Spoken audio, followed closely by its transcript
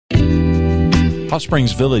Hot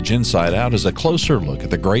Springs Village Inside Out is a closer look at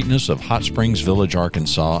the greatness of Hot Springs Village,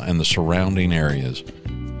 Arkansas, and the surrounding areas.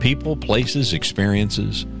 People, places,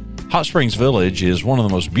 experiences. Hot Springs Village is one of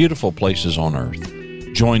the most beautiful places on earth.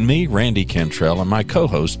 Join me, Randy Cantrell, and my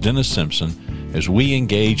co-host, Dennis Simpson, as we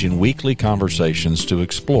engage in weekly conversations to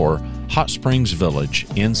explore Hot Springs Village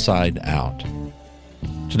Inside Out.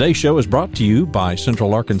 Today's show is brought to you by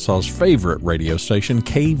Central Arkansas's favorite radio station,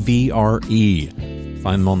 KVRE.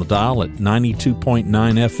 Find them on the dial at 92.9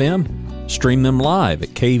 FM. Stream them live at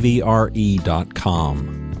kvre.com.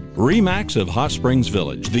 RE/MAX of Hot Springs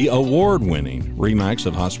Village, the award-winning RE/MAX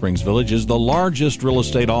of Hot Springs Village, is the largest real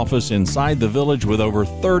estate office inside the village with over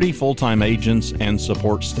 30 full-time agents and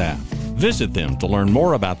support staff. Visit them to learn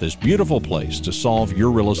more about this beautiful place to solve your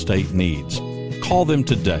real estate needs. Call them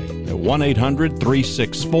today at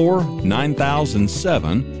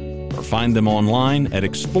 1-800-364-9007 or find them online at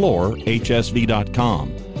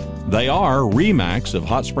explorehsv.com. They are RE/MAX of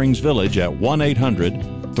Hot Springs Village at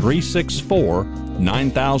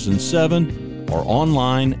 1-800-364-9007 or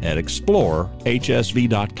online at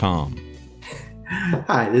explorehsv.com.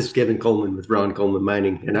 Hi, this is Kevin Coleman with Ron Coleman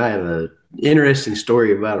Mining, and I have an interesting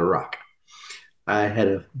story about a rock. I had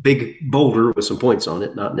a big boulder with some points on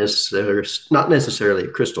it, not necessarily a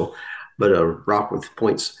crystal, but a rock with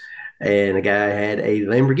points. And a guy had a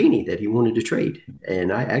Lamborghini that he wanted to trade.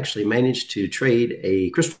 And I actually managed to trade a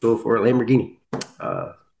crystal for a Lamborghini.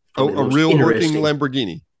 A real working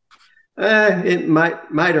Lamborghini. It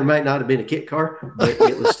might or might not have been a kit car, but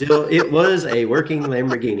it was a working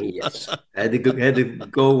Lamborghini. Yes. Had the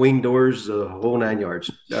gold wing doors, the whole 9 yards.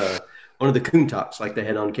 One of the Countachs like they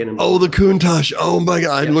had on Canon. Oh, the Countach. Oh my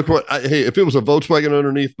God. Yeah. Look hey, if it was a Volkswagen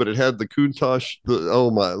underneath, but it had the Countach,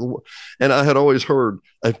 oh my. And I had always heard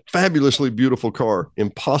a fabulously beautiful car,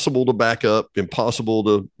 impossible to back up, impossible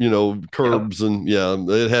to, curbs. Yep. And yeah,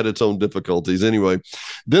 it had its own difficulties. Anyway,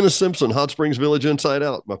 Dennis Simpson, Hot Springs Village Inside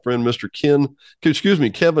Out, my friend,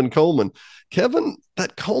 Kevin Coleman. Kevin,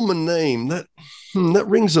 that Coleman name, that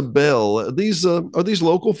rings a bell. Are these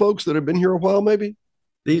local folks that have been here a while, maybe?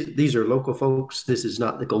 These are local folks. This is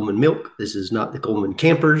not the Coleman Milk. This is not the Coleman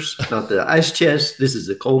Campers, not the Ice Chest. This is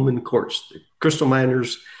the Coleman Quartz, the crystal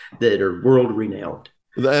miners that are world renowned.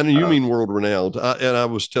 And you mean world renowned. And I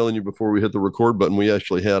was telling you before we hit the record button, we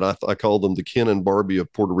actually had, I called them the Ken and Barbie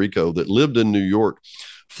of Puerto Rico, that lived in New York,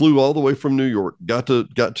 flew all the way from New York, got to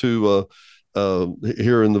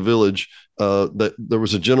here in the village. That there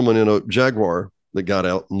was a gentleman in a Jaguar that got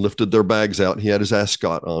out and lifted their bags out. He had his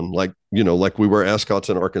ascot on, like we wear ascots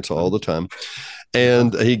in Arkansas all the time.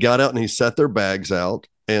 And he got out and he set their bags out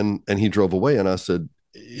and he drove away. And I said,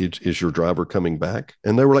 is your driver coming back?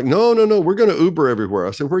 And they were like, no, we're going to Uber everywhere.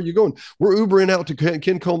 I said, where are you going? We're Ubering out to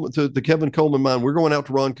Ken Coleman, to the Kevin Coleman mine. We're going out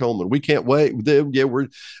to Ron Coleman. We can't wait. Yeah, we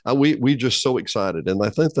just so excited. And I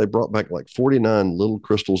think they brought back like 49 little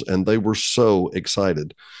crystals and they were so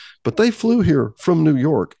excited. But they flew here from New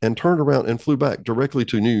York and turned around and flew back directly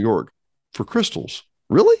to New York for crystals.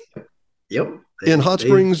 Really? Yep. In Hot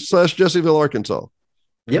Springs / Jesseville, Arkansas.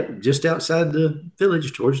 Yep. Just outside the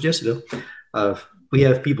village towards Jesseville. We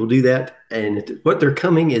have people do that. And what they're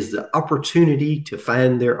coming is the opportunity to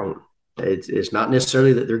find their own. It's not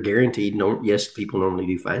necessarily that they're guaranteed. No, yes, people normally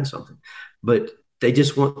do find something. But they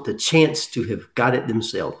just want the chance to have got it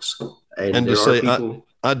themselves. And to say,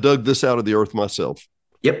 I dug this out of the earth myself.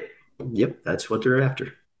 Yep. That's what they're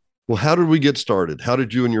after. Well, how did we get started? How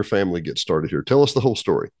did you and your family get started here? Tell us the whole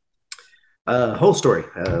story. Whole story.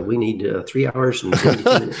 We need 3 hours and 22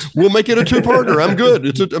 minutes. We'll make it a two-parter. I'm good.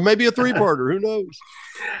 It's maybe a three-parter. Who knows?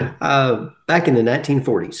 Back in the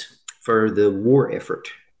 1940s, for the war effort,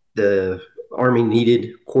 the Army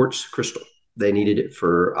needed quartz crystal. They needed it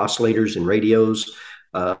for oscillators and radios.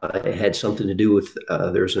 It had something to do with,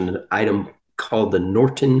 there's an item called the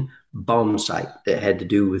Norton bomb sight that had to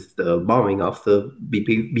do with the bombing off the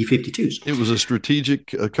B-52s. It was a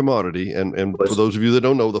strategic commodity. And for those of you that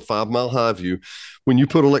don't know, the 5 Mile High View, when you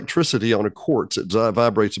put electricity on a quartz, it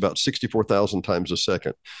vibrates about 64,000 times a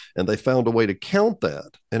second. And they found a way to count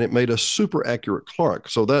that, and it made a super accurate clock.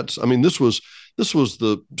 So this was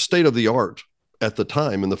the state of the art at the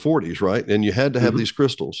time in the 40s, right? And you had to have these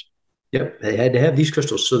crystals. Yep, they had to have these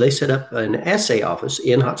crystals. So they set up an assay office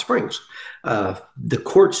in Hot Springs. The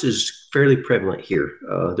quartz is fairly prevalent here.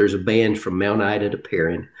 There's a band from Mount Ida to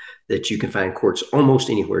Perrin that you can find quartz almost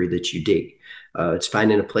anywhere that you dig. It's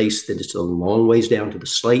finding a place that is a long ways down to the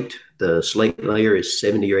slate. The slate layer is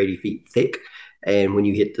 70 or 80 feet thick. And when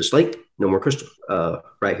you hit the slate, no more crystal.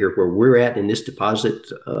 Right here where we're at in this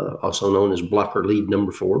deposit, also known as blocker lead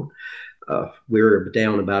number 4, We're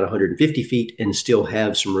down about 150 feet and still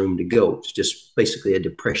have some room to go. It's just basically a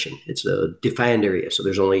depression. It's a defined area, so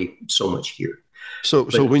there's only so much here. So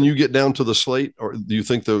when you get down to the slate, or do you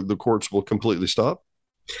think the courts will completely stop?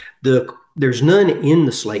 There's none in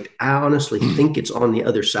the slate. I honestly think it's on the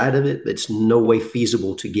other side of it. It's no way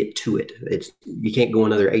feasible to get to it. You can't go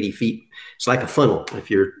another 80 feet. It's like a funnel. If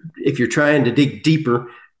you're trying to dig deeper,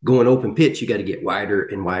 going open pits, you got to get wider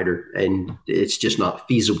and wider, and it's just not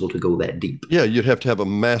feasible to go that deep. Yeah, you'd have to have a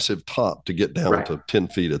massive top to get down Right. to 10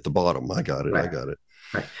 feet at the bottom. I got it. Right. I got it.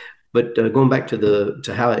 Right. But going back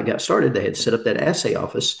to how it got started, they had set up that assay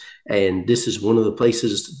office, and this is one of the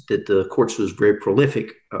places that the quartz was very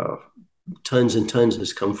prolific. Tons and tons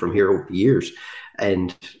has come from here over the years,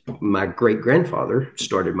 and my great grandfather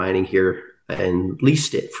started mining here and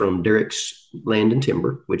leased it from Derek's Land and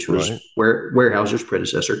Timber, which was Right. Weyerhaeuser's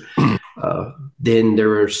predecessor. Then there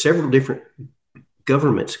were several different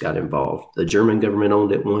governments got involved. The German government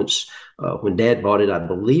owned it once. When Dad bought it, I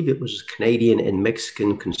believe it was a Canadian and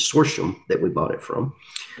Mexican consortium that we bought it from.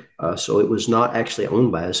 So it was not actually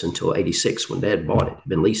owned by us until '86 when Dad bought it. It had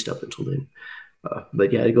been leased up until then.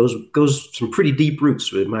 But yeah, it goes some pretty deep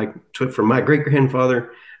roots with from my great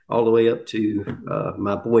grandfather all the way up to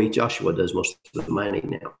my boy Joshua does most of the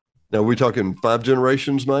mining now. Now, are we talking 5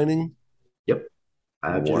 generations mining? Yep,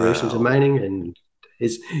 5 Wow. generations of mining, and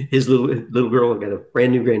his little girl got a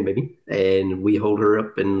brand new grandbaby, and we hold her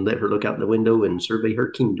up and let her look out the window and survey her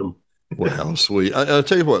kingdom. Wow, sweet. I'll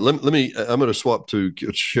tell you what, let me, I'm going to swap to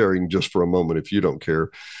sharing just for a moment, if you don't care.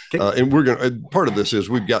 Okay. And we're going to, part of this is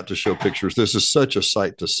we've got to show pictures. This is such a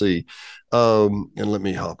sight to see. And let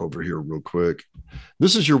me hop over here real quick.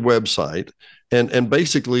 This is your website, and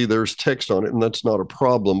basically there's text on it, and that's not a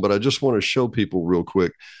problem, but I just want to show people real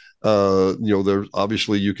quick. There's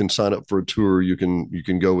obviously you can sign up for a tour, you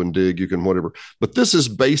can go and dig, you can whatever, but this is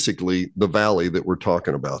basically the valley that we're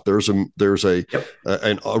talking about. There's a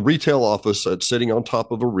retail office that's sitting on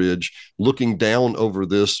top of a ridge looking down over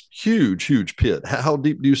this huge pit. How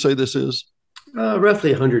deep do you say this is?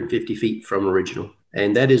 Roughly 150 feet from original,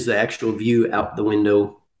 and that is the actual view out the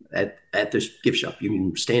window at this gift shop. You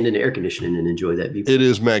can stand in the air conditioning and enjoy that view. It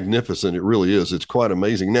is magnificent. It really is. It's quite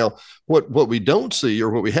amazing. Now, what we don't see, or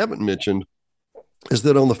what we haven't mentioned, is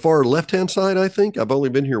that on the far left-hand side, I think, I've only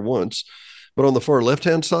been here once, but on the far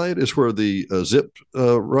left-hand side is where the zip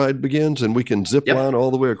ride begins, and we can zip line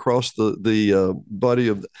all the way across the body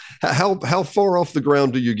of how far off the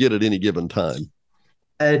ground do you get at any given time?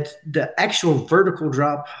 At the actual vertical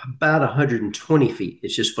drop, about 120 feet.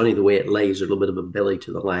 It's just funny the way it lays, a little bit of a belly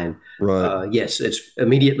to the line. Right. Yes, it's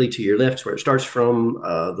immediately to your left where it starts from.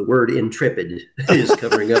 The word intrepid is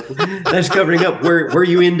covering up. That's covering up where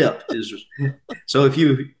you end up. So if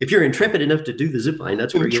you're intrepid enough to do the zip line,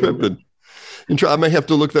 that's where you end up. I may have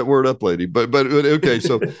to look that word up, lady. But okay.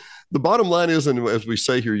 So the bottom line is, and as we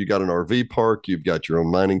say here, you got an RV park, you've got your own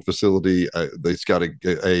mining facility. It's got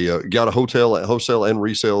got a hotel, wholesale and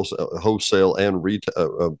resales, wholesale and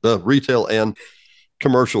retail and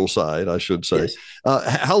commercial side, I should say. Yes.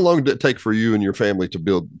 How long did it take for you and your family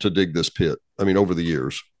to dig this pit? I mean, over the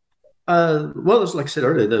years. Well, it's like I said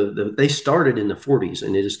earlier, they started in the 40s,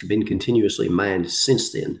 and it has been continuously mined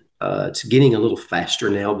since then. It's getting a little faster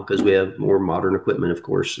now because we have more modern equipment, of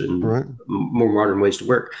course, and more modern ways to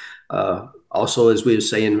work. Also, as we were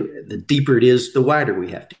saying, the deeper it is, the wider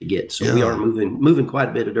we have to get. So we are moving quite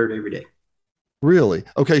a bit of dirt every day. Really?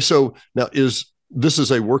 Okay. So now this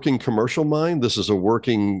is a working commercial mine? This is a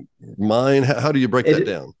working mine? How do you break that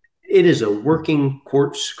down? It is a working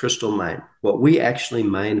quartz crystal mine. What we actually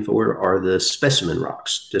mine for are the specimen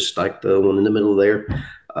rocks, just like the one in the middle there.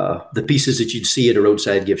 The pieces that you'd see at a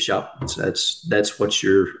roadside gift shop. That's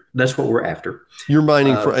what we're after. You're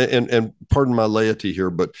mining for, and pardon my laity here,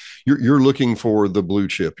 but you're looking for the blue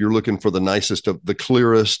chip. You're looking for the nicest of the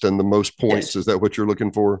clearest and the most points. Yes. Is that what you're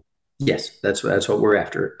looking for? Yes, that's what we're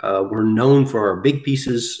after. We're known for our big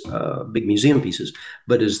pieces, big museum pieces,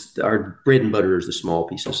 but our bread and butter is the small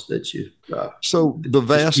pieces that you. So the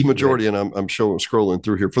vast majority, and I'm scrolling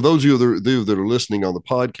through here. For those of you that are listening on the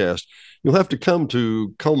podcast, you'll have to come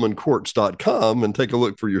to ColemanQuartz.com and take a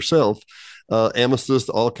look for yourself. Amethyst,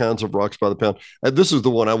 all kinds of rocks by the pound. This is the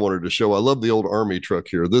one I wanted to show. I love the old army truck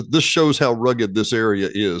here. This shows how rugged this area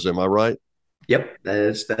is. Am I right? Yep,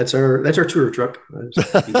 that's our tour truck.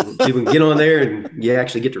 You can get on there and you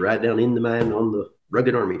actually get to ride down in the mine on the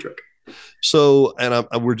rugged army truck. So, and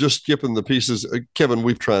we're just skipping the pieces. Kevin,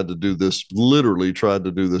 we've literally tried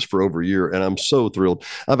to do this for over a year, and I'm so thrilled.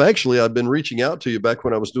 I've been reaching out to you back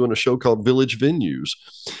when I was doing a show called Village Venues,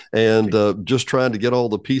 and just trying to get all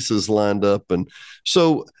the pieces lined up. And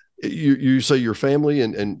so you say your family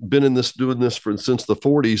and been in this, doing this since the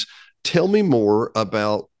 40s. Tell me more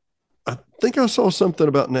about, I think I saw something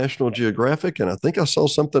about National Geographic, and I think I saw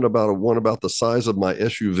something about one about the size of my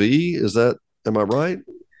SUV. Am I right?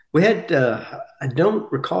 We had, I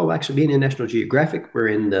don't recall actually being in National Geographic. We're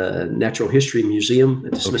in the Natural History Museum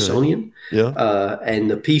at the Okay. Smithsonian. Yeah. And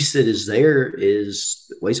the piece that is there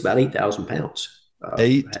weighs about 8,000 pounds. Had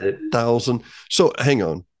it, 8,000. So hang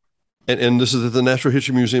on. And this is at the Natural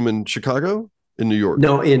History Museum in Chicago, in New York,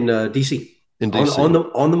 no, in DC, in on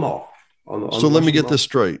DC. the mall, on So the let me Washington get this Mall.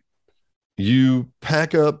 straight. You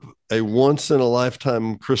pack up a once in a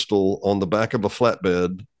lifetime crystal on the back of a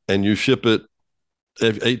flatbed and you ship it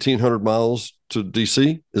 1,800 miles to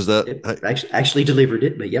DC. Is that It actually delivered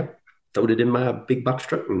it, but yep, throwed it in my big box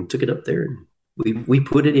truck and took it up there. And we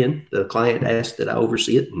put it in. The client asked that I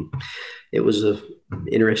oversee it, and it was a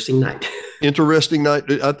interesting night. interesting night?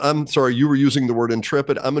 I'm sorry, you were using the word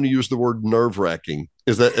intrepid. I'm going to use the word nerve wracking.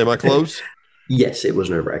 Am I close? Yes, it was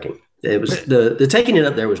nerve wracking. It was the taking it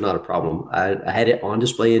up there was not a problem. I had it on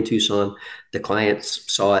display in Tucson. The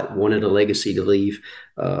clients saw it, wanted a legacy to leave.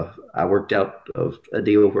 I worked out a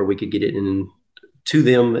deal where we could get it in to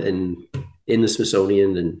them and in the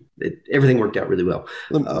Smithsonian, and everything worked out really well.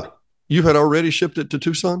 You had already shipped it to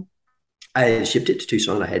Tucson? I had shipped it to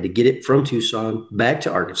Tucson. I had to get it from Tucson back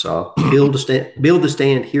to Arkansas, build the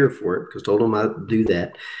stand here for it because told them I'd do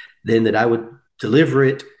that. Then that I would deliver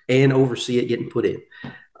it and oversee it getting put in.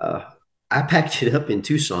 Uh, I packed it up in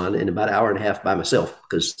Tucson in about an hour and a half by myself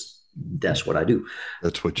because that's what I do.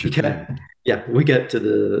 That's what you We do. got, yeah, we got to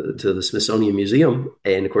the Smithsonian Museum,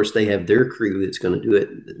 and of course they have their crew that's going to do it.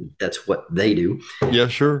 That's what they do. Yeah,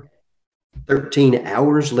 sure. 13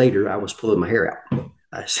 hours later, I was pulling my hair out.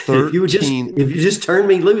 I said, 13. if you just turn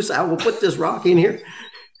me loose, I will put this rock in here.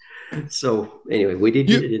 So anyway, we did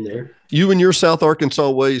get You it in there. you and your South Arkansas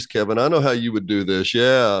ways, Kevin. I know how you would do this.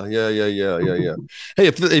 Yeah, yeah, yeah, yeah, yeah, yeah. Hey,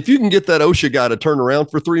 if you can get that OSHA guy to turn around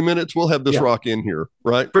for 3 minutes, we'll have this Yeah, rock in here,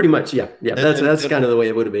 right? pretty much. Yeah, yeah. And That's kind of the way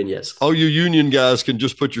it would have been. Yes. all you union guys can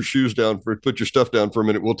just put your stuff down for a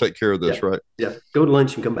minute. We'll take care of Yeah, this, right? yeah. Go to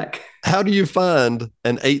lunch and come back. How do you find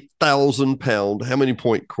an 8,000 pound? How many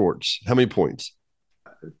point quartz? How many points?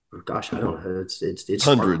 Gosh, I don't know. It's sparkly.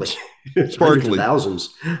 Hundreds. Hundreds of Sparkly.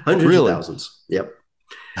 thousands. Hundreds of Really? thousands. Yep.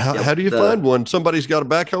 How Yep. do you find one? Somebody's got a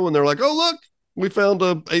backhoe and they're like, oh, look, we found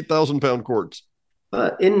a 8,000 pound quartz.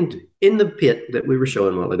 In the pit that we were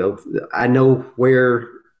showing a while ago, I know where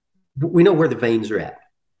we know where the veins are at,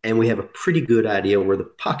 and we have a pretty good idea where the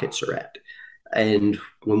pockets are at. And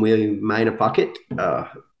when we mine a pocket,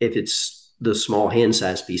 if it's the small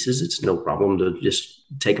hand-sized pieces, it's no problem to just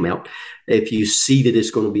take them out. If you see that it's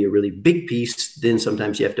going to be a really big piece, then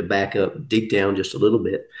sometimes you have to back up, dig down just a little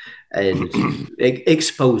bit, and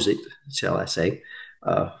expose it, shall I say.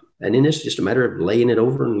 And then it's just a matter of laying it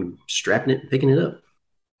over and strapping it and picking it up.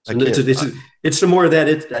 I So can't. it's some more of that.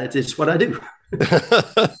 It's what I do.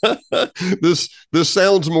 This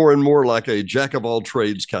sounds more and more like a jack of all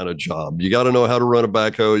trades kind of job. You got to know how to run a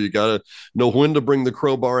backhoe. You got to know when to bring the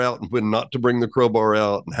crowbar out and when not to bring the crowbar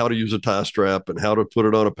out, and how to use a tie strap and how to put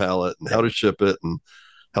it on a pallet and how to ship it and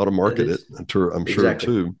how to market it. I'm sure Exactly.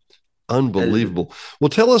 too. That is, Unbelievable. Well,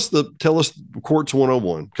 tell us Quartz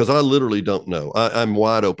 101 because I literally don't know. I'm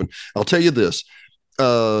wide open. I'll tell you this.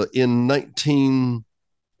 In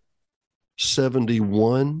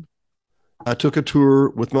 1971, I took a tour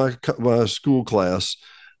with my school class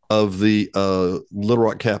of the Little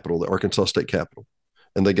Rock Capitol, the Arkansas State Capitol,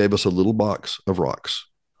 and they gave us a little box of rocks.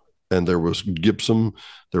 And there was gypsum,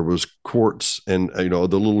 there was quartz, and the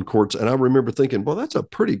little quartz. And I remember thinking, well, that's a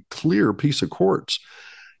pretty clear piece of quartz.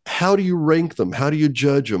 How do you rank them? How do you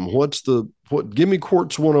judge them? Give me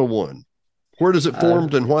Quartz 101. Where does it uh,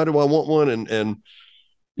 formed and why do I want one? And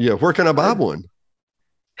yeah, where can I buy one?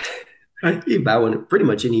 you buy one at pretty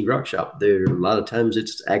much any rock shop. There, a lot of times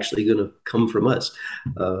it's actually going to come from us.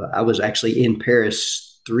 I was actually in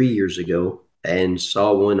Paris 3 years ago and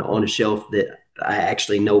saw one on a shelf that I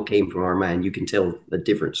actually know came from our mine. You can tell the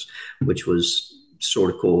difference, which was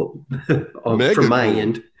sort of cool from Mega my cool.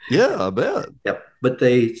 end. Yeah, I bet. Yep. But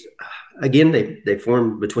they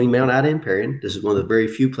formed between Mount Ida and Parian. This is one of the very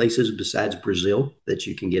few places besides Brazil that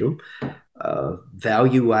you can get them.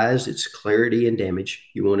 Value wise, it's clarity and damage.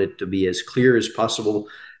 You want it to be as clear as possible,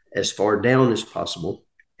 as far down as possible,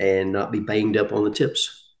 and not be banged up on the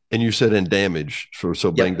tips. And you said in damage for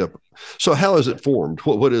so banged Yep. up. So how is it formed?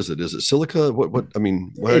 What is it? Is it silica? I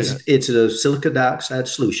mean, It's a silica dioxide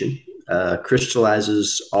solution.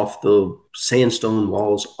 Crystallizes off the sandstone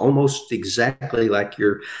walls almost exactly like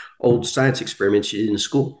your old science experiments you did in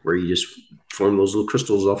school, where you just form those little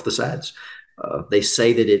crystals off the sides. They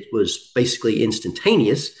say that it was basically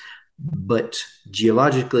instantaneous, but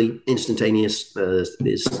geologically instantaneous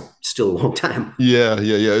is still a long time. Yeah,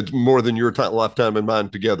 yeah, yeah. It's more than your lifetime and mine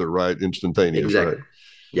together, right? Instantaneous, right? Exactly.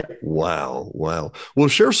 Yeah. Wow, wow. Well,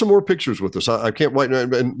 share some more pictures with us. I can't wait.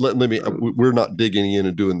 And let me, we're not digging in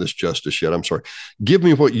and doing this justice yet. I'm sorry. Give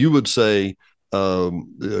me what you would say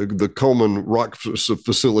the Coleman Rock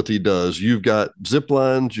facility does. You've got zip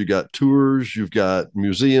lines, you've got tours, you've got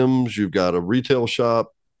museums, you've got a retail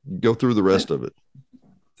shop. Go through the rest of it.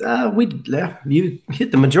 You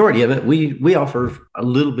hit the majority of it. We offer a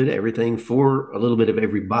little bit of everything for a little bit of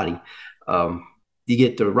everybody. You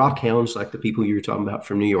get the rock hounds, like the people you were talking about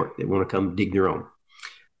from New York, that want to come dig their own.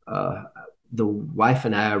 Uh, the wife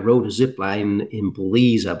and I rode a zip line in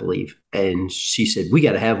Belize, I believe, and she said we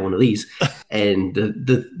got to have one of these. And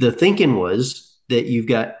the thinking was that you've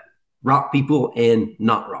got rock people and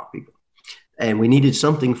not rock people. And we needed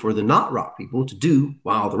something for the not rock people to do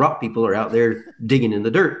while the rock people are out there digging in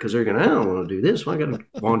the dirt, because they're going, I don't want to do this. Well, I got to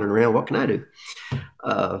wandering around. What can I do?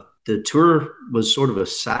 The tour was sort of a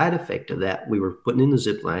side effect of that. We were putting in the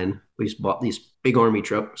zip line. We bought these big army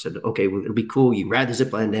truck. Said, okay, well, it'll be cool. You ride the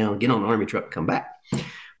zip line down, get on the army truck, and come back.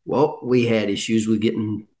 Well, we had issues with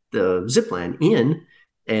getting the zip line in.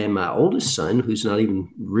 And my oldest son, who's not even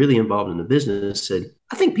really involved in the business, said,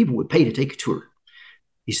 I think people would pay to take a tour.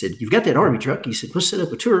 He said, you've got that army truck. He said, let's set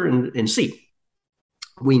up a tour and see.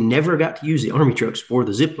 We never got to use the army trucks for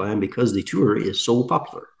the zip line because the tour is so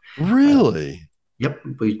popular. Really? Yep.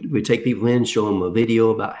 We take people in, show them a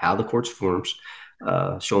video about how the quartz forms,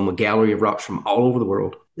 show them a gallery of rocks from all over the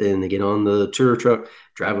world. Then they get on the tour truck,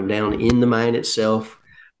 drive them down in the mine itself,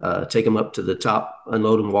 take them up to the top,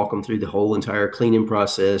 unload them, walk them through the whole entire cleaning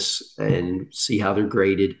process and see how they're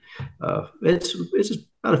graded. It's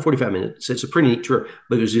about a 45 minutes. It's a pretty neat tour,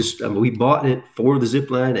 but it was just, we bought it for the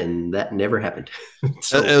zip line and that never happened.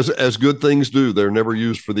 So, as good things do, they're never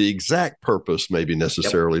used for the exact purpose, maybe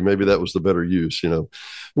necessarily. Yep. Maybe that was the better use,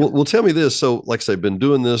 Well, tell me this. So like I say, been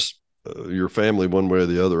doing this, your family, one way or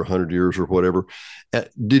the other, 100 years or whatever.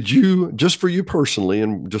 Did you, just for you personally,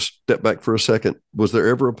 and just step back for a second, was there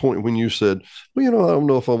ever a point when you said, well, I don't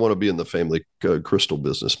know if I want to be in the family crystal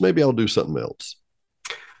business. Maybe I'll do something else.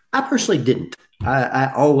 I personally didn't.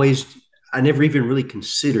 I never even really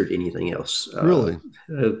considered anything else. Really?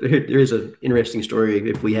 There is an interesting story.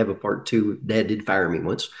 If we have a part two, Dad did fire me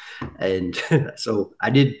once. And so I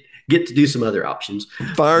did get to do some other options.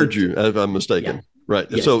 Fired you, if I'm mistaken. Yeah. Right.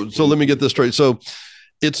 Yes. So let me get this straight. So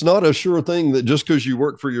it's not a sure thing that just because you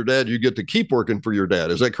work for your dad, you get to keep working for your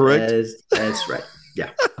dad. Is that correct? That's right.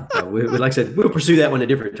 Yeah. Like I said, we'll pursue that one a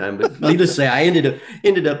different time. But needless to say, I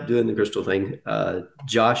ended up doing the crystal thing.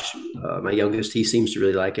 Josh, my youngest, he seems to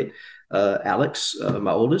really like it. Alex,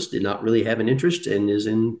 my oldest, did not really have an interest and is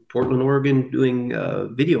in Portland, Oregon, doing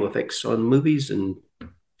video effects on movies and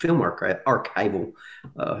film archival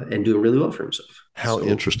and doing really well for himself. How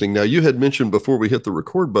interesting. Now, you had mentioned before we hit the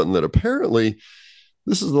record button that apparently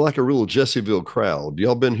this is like a real Jessieville crowd.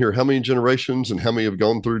 Y'all been here how many generations and how many have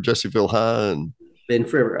gone through Jessieville High? And been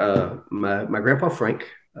forever. My grandpa Frank,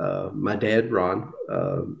 my dad Ron,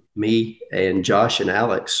 me and Josh and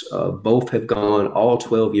Alex both have gone all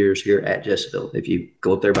 12 years here at Jessieville. If you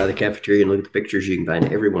go up there by the cafeteria and look at the pictures, you can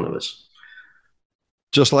find every one of us.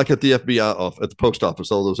 Just like at the FBI at the post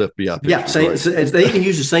office, all those FBI pictures. Yeah, they can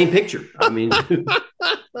use the same picture. I mean,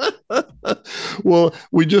 well,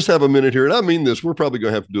 we just have a minute here, and I mean this. We're probably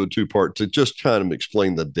going to have to do a two-part to just kind of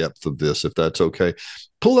explain the depth of this, if that's okay.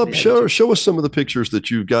 Pull up, show us some of the pictures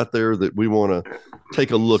that you've got there that we want to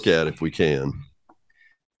take a look at if we can.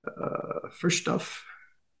 First off.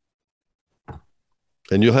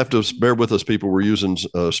 And you'll have to bear with us, people. We're using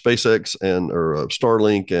SpaceX or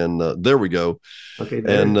Starlink, and there we go. Okay,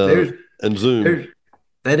 and Zoom.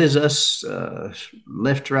 That is us,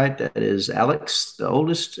 left to right. That is Alex, the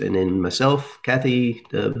oldest, and then myself, Kathy,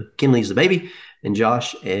 Kinley's the baby, and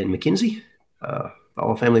Josh and Mackenzie,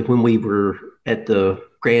 all family. When we were at the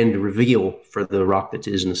grand reveal for the rock that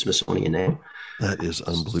is in the Smithsonian now. That is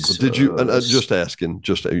unbelievable. So, did you? Just asking,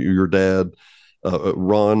 your dad,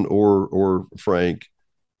 Ron or Frank.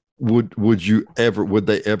 Would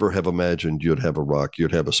they ever have imagined you'd have a rock,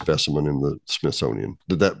 you'd have a specimen in the Smithsonian?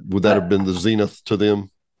 Would that have been the zenith to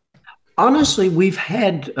them? Honestly, we've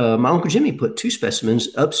had my Uncle Jimmy put 2 specimens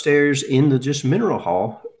upstairs in the just mineral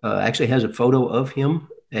hall. Actually has a photo of him,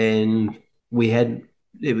 and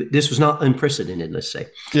this was not unprecedented, let's say.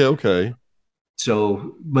 Yeah, okay.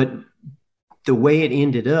 So, but the way it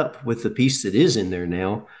ended up with the piece that is in there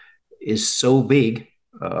now is so big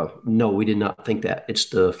No, we did not think that. It's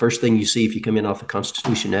the first thing you see if you come in off the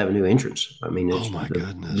Constitution Avenue entrance. I mean, Oh it's my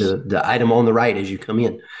goodness. the item on the right as you come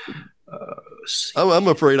in. I'm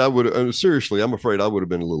afraid I would, seriously, I'm afraid I would have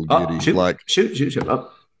been a little Oh, giddy. shoot, Like, shoot, shoot, shoot.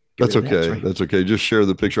 Oh, get that's rid of that. okay. Sorry. That's okay. Just share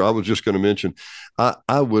the picture. I was just going to mention,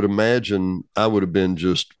 I would imagine I would have been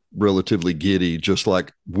just relatively giddy, just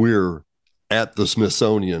like we're at the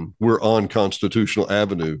Smithsonian. We're on Constitutional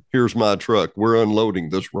Avenue. Here's my truck. We're unloading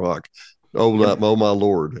this rock. Oh, Yep. oh my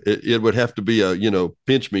Lord. It would have to be a,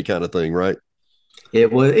 pinch me kind of thing, right?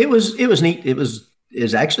 It was neat. It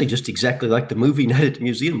was actually just exactly like the movie night at the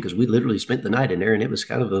museum because we literally spent the night in there, and it was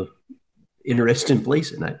kind of a interesting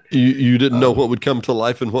place at night. You didn't know what would come to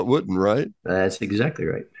life and what wouldn't, right? That's exactly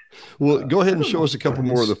right. Well, go ahead I and don't show know us a couple what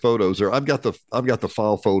more of is. the photos there. I've got the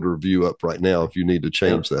file folder view up right now if you need to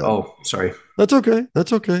change that. Oh, sorry. That's okay.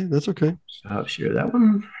 That's okay. That's okay. Stop share that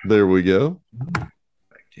one. There we go. Back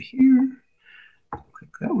to here. Click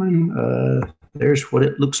that one. There's what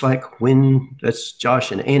it looks like when that's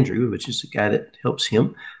Josh and Andrew, which is the guy that helps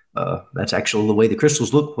him. That's actually the way the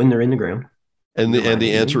crystals look when they're in the ground. And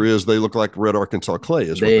the answer is they look like red Arkansas clay.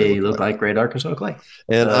 Is what they They look like red Arkansas clay.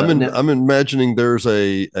 And I'm imagining there's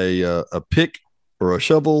a pick or a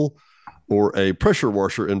shovel or a pressure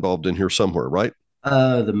washer involved in here somewhere, right?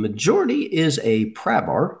 The majority is a pry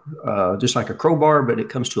bar, just like a crowbar, but it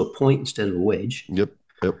comes to a point instead of a wedge. Yep.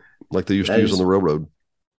 Like they used That to use is- on the railroad.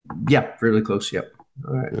 Yeah, really close. Yep.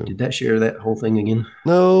 All right. Yeah. Did that share that whole thing again?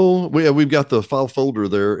 No, we've got the file folder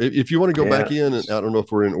there. If you want to go back Yeah. in, and I don't know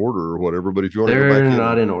if we're in order or whatever, but if you want to go They're back in,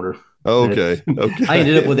 not in order. okay. I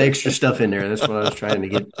ended up with extra stuff in there. That's what I was trying to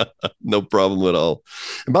get. No problem at all.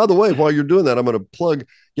 And by the way, while you're doing that, I'm going to plug.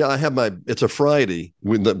 Yeah, I have it's a Friday.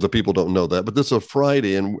 When the people don't know that, but this is a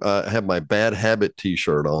Friday, and I have my Bad Habit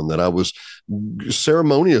T-shirt on that I was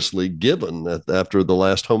ceremoniously given after the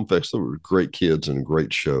last Home Fest. They were great kids and a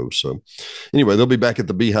great show. So, anyway, they'll be back at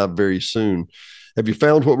the Beehive very soon. Have you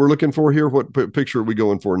found what we're looking for here? What picture are we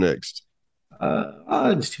going for next?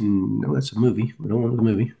 No, that's a movie. We don't want the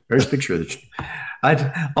movie. There's a picture of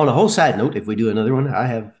the. On a whole side note, if we do another one, I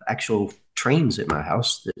have actual trains at my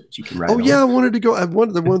house that you can ride. Oh yeah, I wanted to go. One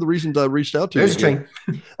of the reasons I reached out to There's you. a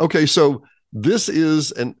train. Okay, so this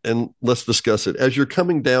is and let's discuss it. As you're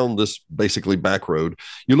coming down this basically back road,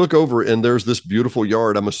 you look over and there's this beautiful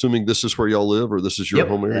yard. I'm assuming this is where y'all live, or this is your Yep,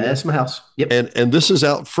 home area. that's my house. Yep. And this is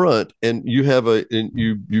out front, and you have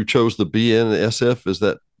you chose the BNSF. Is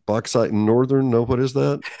that Bauxite and Northern? No, what is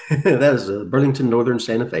that? That is Burlington Northern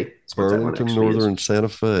Santa Fe. That's what that one Burlington actually is. Northern Santa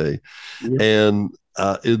Fe. Yep. And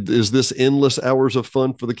is this endless hours of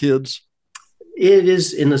fun for the kids? It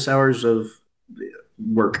is endless hours of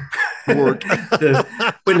work. When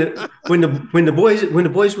the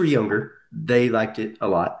boys were younger, they liked it a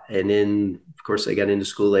lot, and then of course they got into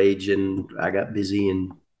school age, and I got busy,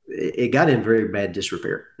 and it got in very bad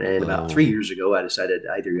disrepair. And about 3 years ago, I decided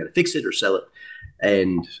I either got to fix it or sell it,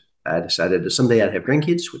 and I decided that someday I'd have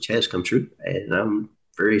grandkids, which has come true, and I'm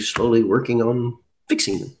very slowly working on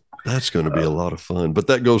fixing them. That's going to be a lot of fun, but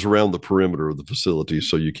that goes around the perimeter of the facility,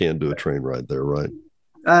 so you can do a train ride there, right?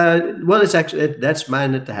 Well, it's actually that's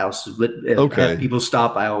mine at the house, but if I have people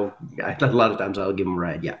stop, a lot of times I'll give them a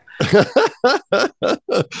ride. Yeah,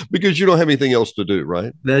 because you don't have anything else to do,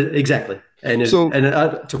 right? Exactly. And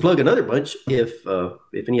to plug another bunch, if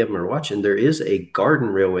any of them are watching, there is a garden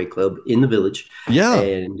railway club in the village. Yeah,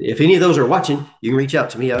 and if any of those are watching, you can reach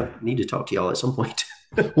out to me. I need to talk to y'all at some point.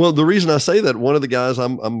 Well, the reason I say that, one of the guys,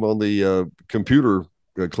 I'm on the computer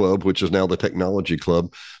club, which is now the technology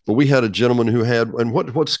club, but we had a gentleman who had, and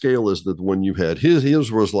what scale is the one you had?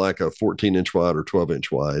 His was like a 14-inch wide or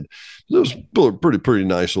 12-inch wide. It was pretty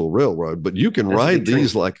nice little railroad, but you can ride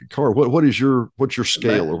these like a car. What's your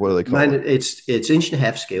scale, or what do they call it? It's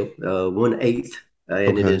 1.5-inch scale, 1/8,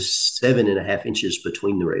 and it is 7.5 inches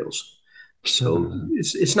between the rails. So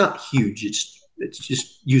it's not huge. It's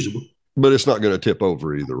just usable. But it's not going to tip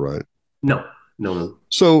over either, right? No.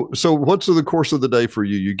 So what's the course of the day for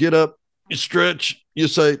you? You get up, you stretch, you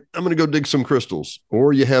say, I'm going to go dig some crystals,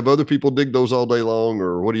 or you have other people dig those all day long,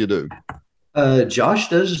 or what do you do? Josh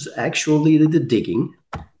does actually the digging.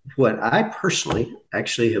 What I personally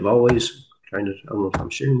actually have always I don't know if I'm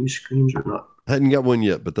sharing these screens or not. I hadn't got one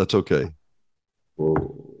yet, but that's okay.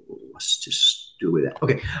 Well, let's just do with that.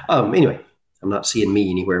 Okay. Anyway, I'm not seeing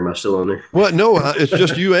me anywhere. Am I still on there? Well, no, it's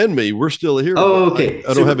just you and me. We're still here. Oh, okay.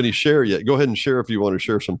 I don't have any share yet. Go ahead and share if you want to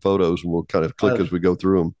share some photos, and we'll kind of click as we go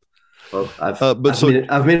through them. Well, I've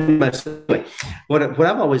been myself. Anyway, what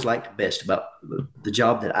I've always liked best about the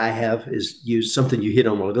job that I have is something you hit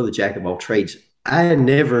on a while ago, the jack of all trades I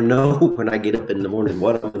never know when I get up in the morning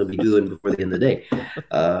what I'm going to be doing before the end of the day.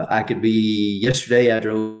 I could be yesterday. I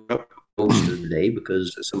drove up most of the day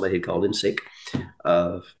because somebody had called in sick.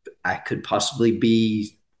 Uh, I could possibly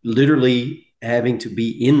be literally having to be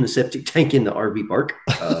in the septic tank in the RV park.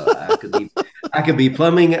 I could be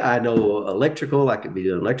plumbing. I know electrical. I could be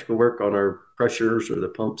doing electrical work on our pressures or the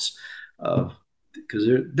pumps. Because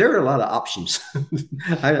there are a lot of options.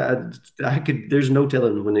 I, I I could. There's no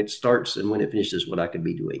telling when it starts and when it finishes what I could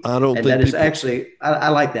be doing, I don't and think that is people. actually I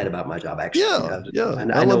like that about my job. Actually, Yeah, yeah. I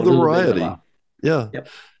I know love a the little bit of a variety. lot. Yeah. Yep.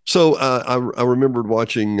 So I remembered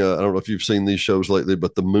watching. I don't know if you've seen these shows lately,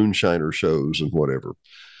 but the moonshiner shows and whatever.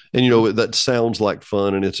 And that sounds like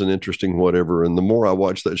fun and it's an interesting whatever. And the more I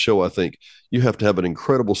watch that show, I think you have to have an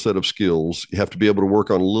incredible set of skills. You have to be able to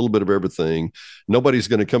work on a little bit of everything. Nobody's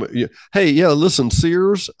going to come. Hey, yeah, listen,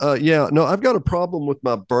 Sears. Yeah, no, I've got a problem with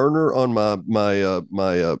my burner on my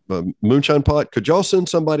moonshine pot. Could y'all send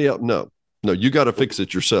somebody out? No, no, you got to fix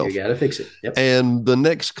it You yourself. got to fix it. Yep. And the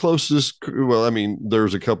next closest, well, I mean,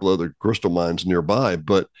 there's a couple other crystal mines nearby,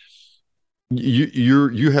 but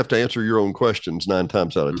you have to answer your own questions 9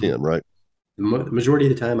 times out of Mm-hmm. 10, right? The majority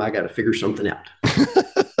of the time, I got to figure something out.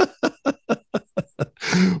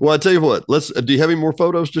 Well, I tell you what, let's. Do you have any more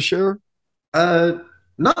photos to share? Uh,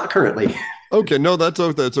 Not currently. Okay, no, that's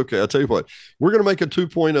okay. That's okay. I'll tell you what, we're going to make a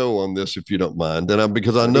 2.0 on this if you don't mind. And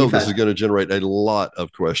because I That'd be know this fine. is going to generate a lot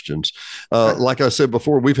of questions. All right. Like I said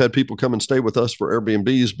before, we've had people come and stay with us for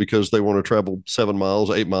Airbnbs because they want to travel 7 miles,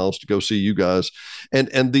 8 miles to go see you guys.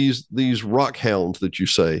 And these rock hounds that you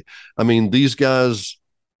say, I mean, these guys,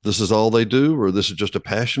 this is all they do, or this is just a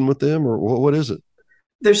passion with them, or what is it?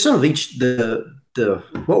 There's some of each. The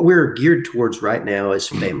what we're geared towards right now is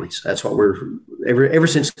families. That's what we're ever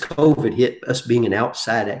since COVID hit. Us being an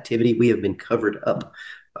outside activity, we have been covered up.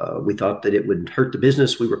 We thought that it would hurt the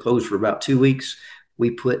business. We were closed for about 2 weeks.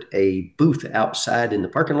 We put a booth outside in the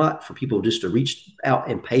parking lot for people just to reach out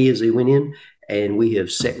and pay as they went in, and we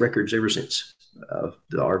have set records ever since. The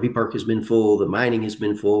RV park has been full. The mining has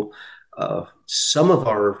been full. Some of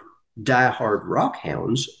our diehard rock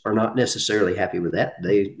hounds are not necessarily happy with that.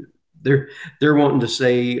 They're they're wanting to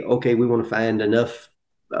say, okay, we want to find enough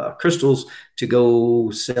crystals to go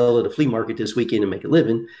sell at a flea market this weekend and make a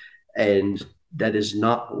living, and that is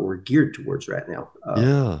not what we're geared towards right now.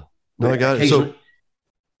 Yeah. No, I got it. So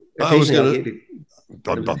Occasionally, I was occasionally I'll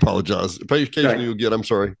going get. to, I apologize. Occasionally Right. you'll get, I'm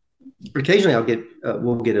sorry. Occasionally I'll get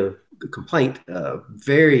we'll get a complaint.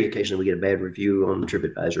 Very occasionally we get a bad review on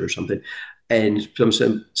TripAdvisor or something, and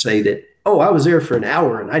some say that, oh, I was there for an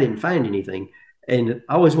hour and I didn't find anything, and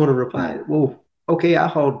I always want to reply, well, okay, I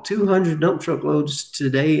hauled 200 dump truck loads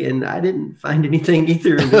today and I didn't find anything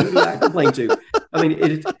either, and who do I complain to? I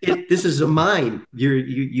mean, this is a mine.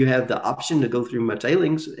 You have the option to go through my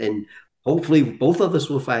tailings, and hopefully both of us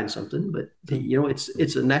will find something. But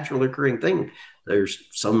it's a natural occurring thing. There's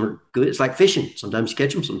some are good. It's like fishing. Sometimes you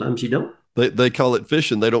catch them, sometimes you don't. They call it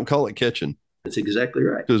fishing. They don't call it catching That's exactly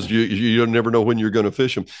right. because you never know when you're going to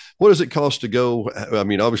fish them. What does it cost to go? I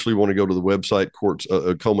mean, obviously, you want to go to the website quartz,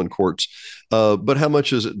 Coleman Quartz, but how much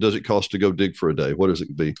does it cost to go dig for a day? What does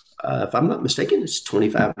it be? If I'm not mistaken, it's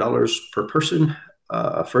 $25 per person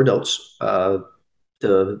for adults.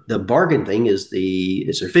 The bargain thing is a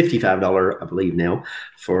 $55, I believe now,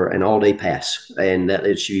 for an all day pass, and that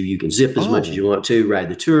lets you can zip as much as you want to, ride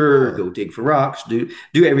the tour, go dig for rocks, do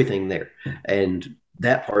everything there, and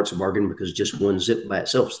that part's a bargain because just one zip by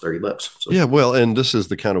itself is $30. So Yeah, well, and this is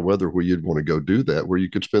the kind of weather where you'd want to go do that, where you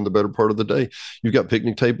could spend the better part of the day. You've got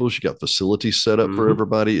picnic tables, you got facilities set up for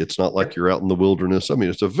everybody. It's not like you're out in the wilderness. I mean,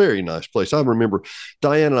 it's a very nice place. I remember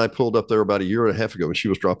Diane and I pulled up there about a year and a half ago, and she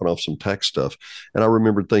was dropping off some tax stuff, and I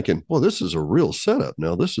remembered thinking, "Well, this is a real setup."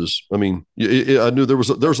 Now, this is, I mean, I knew there's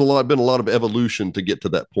been a lot of evolution to get to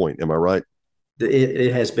that point. Am I right?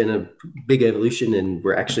 it has been a big evolution, and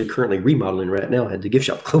we're actually currently remodeling right now. I had the gift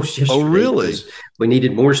shop closed Oh, yesterday really? because we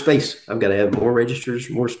needed more space. I've got to have more registers,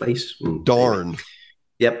 more space. Anyway, Darn.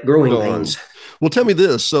 yep, growing Darn. pains. Well, tell me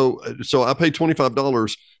this. So I pay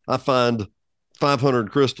 $25. I find 500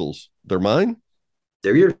 crystals. They're mine?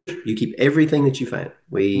 They're yours. You keep everything that you find.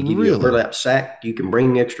 We give you a Really? burlap sack. You can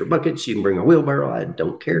bring extra buckets. You can bring a wheelbarrow. I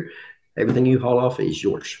don't care. Everything you haul off is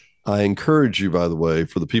yours. I encourage you, by the way,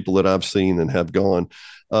 for the people that I've seen and have gone,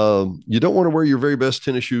 you don't want to wear your very best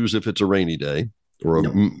tennis shoes if it's a rainy day, or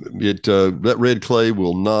No. that red clay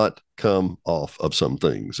will not come off of some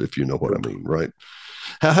things, if you know what I mean, right?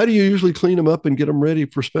 How do you usually clean them up and get them ready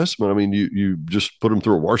for specimen? I mean, you just put them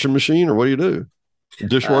through a washing machine, or what do you do? Uh,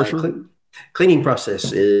 Dishwasher? clean, Cleaning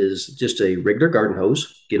process is just a regular garden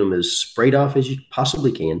hose. Get them as sprayed off as you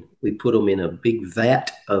possibly can. We put them in a big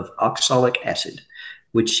vat of oxalic acid,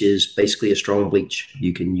 which is basically a strong bleach.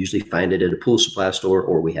 You can usually find it at a pool supply store,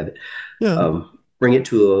 or we have it. Yeah. Bring it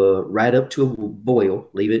to right up to a boil.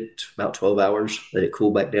 Leave it about 12 hours. Let it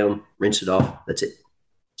cool back down. Rinse it off. That's it.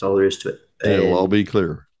 That's all there is to it. And it'll all be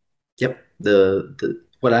clear. Yep.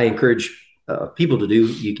 What I encourage people to do,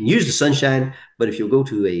 you can use the sunshine, but if you'll go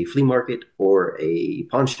to a flea market or a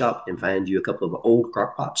pawn shop and find you a couple of old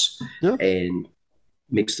crock pots and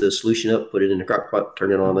mix the solution up, put it in the crock pot,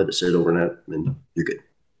 turn it on, let it sit overnight, and you're good.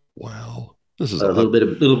 Wow. This is a little bit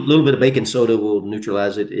of baking soda will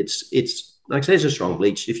neutralize it. It's like I say, it's a strong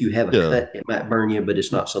bleach. If you have a cut, it might burn you, but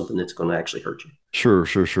it's not something that's going to actually hurt you.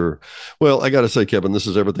 Sure. Well, I got to say, Kevin, this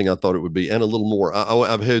is everything I thought it would be and a little more.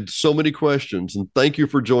 I've had so many questions, and thank you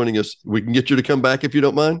for joining us. We can get you to come back if you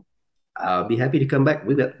don't mind. I'll be happy to come back.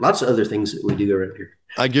 We've got lots of other things that we do around here.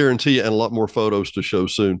 I guarantee you, and a lot more photos to show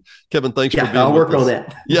soon. Kevin, thanks for being with us. I'll work on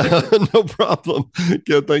that. Yeah, no problem.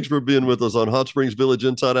 Kevin, thanks for being with us on Hot Springs Village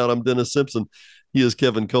Inside Out. I'm Dennis Simpson. He is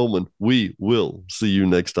Kevin Coleman. We will see you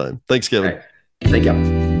next time. Thanks, Kevin. Right. Thank you.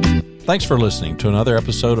 Thanks for listening to another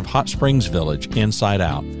episode of Hot Springs Village Inside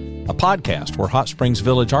Out, a podcast where Hot Springs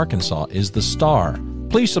Village, Arkansas is the star.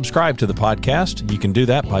 Please subscribe to the podcast. You can do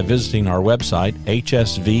that by visiting our website,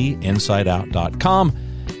 hsvinsideout.com,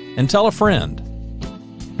 and tell a friend.